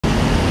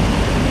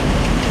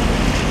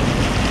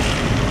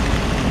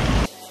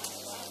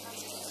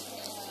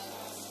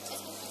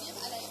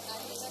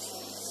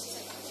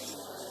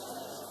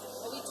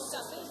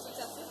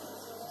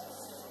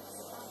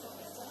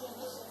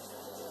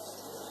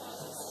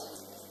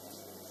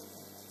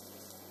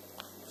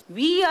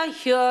We are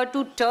here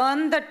to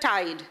turn the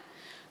tide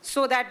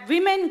so that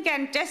women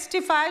can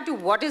testify to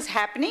what is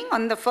happening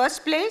in the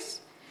first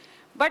place,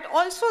 but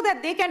also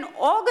that they can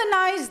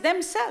organize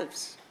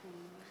themselves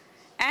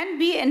and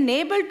be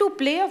enabled to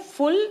play a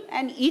full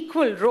and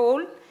equal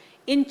role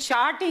in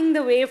charting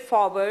the way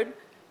forward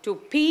to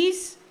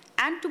peace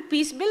and to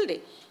peace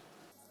building.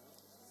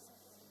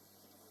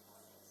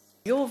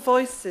 Your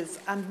voices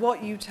and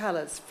what you tell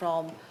us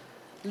from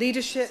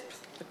leadership,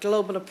 the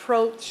global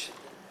approach,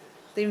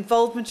 the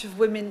involvement of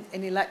women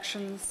in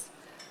elections,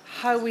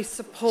 how we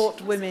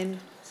support women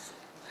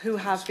who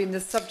have been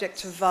the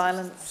subject of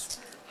violence,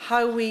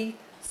 how we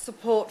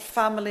support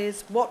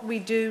families, what we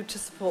do to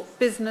support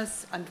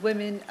business and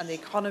women and the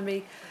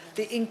economy,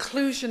 the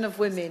inclusion of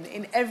women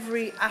in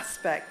every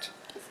aspect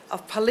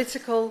of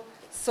political,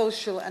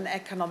 social and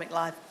economic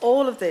life.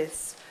 All of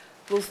this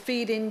will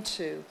feed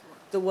into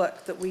the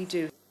work that we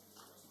do.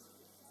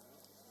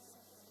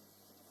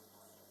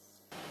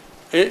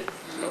 Et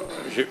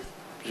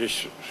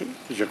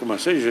j'ai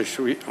commencé, je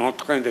suis en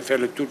train de faire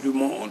le tour du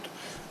monde,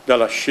 de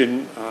la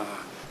Chine à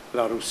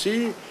la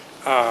Russie,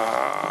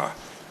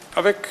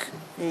 avec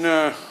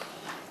une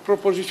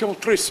proposition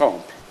très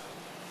simple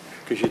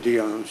que j'ai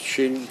dit en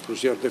Chine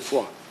plusieurs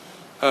fois.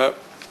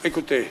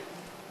 Écoutez,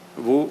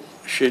 vous,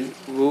 Chine,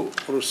 vous,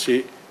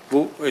 Russie,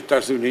 vous,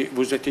 États-Unis,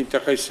 vous êtes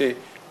intéressés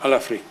à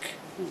l'Afrique.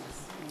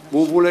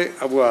 Vous voulez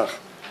avoir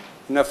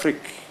une Afrique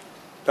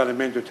dans les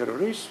mains de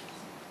terroristes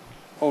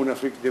ou une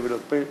Afrique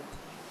développée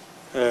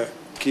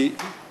qui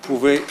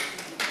pouvait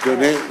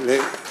donner les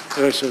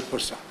ressources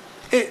pour ça.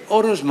 Et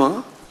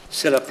heureusement,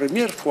 c'est la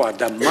première fois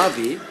dans ma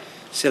vie,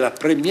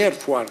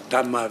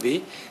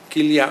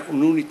 qu'il y a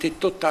une unité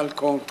totale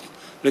contre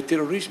le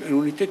terrorisme,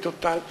 une unité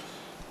totale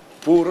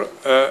pour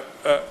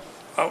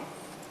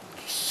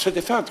se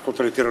défendre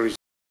contre le terrorisme.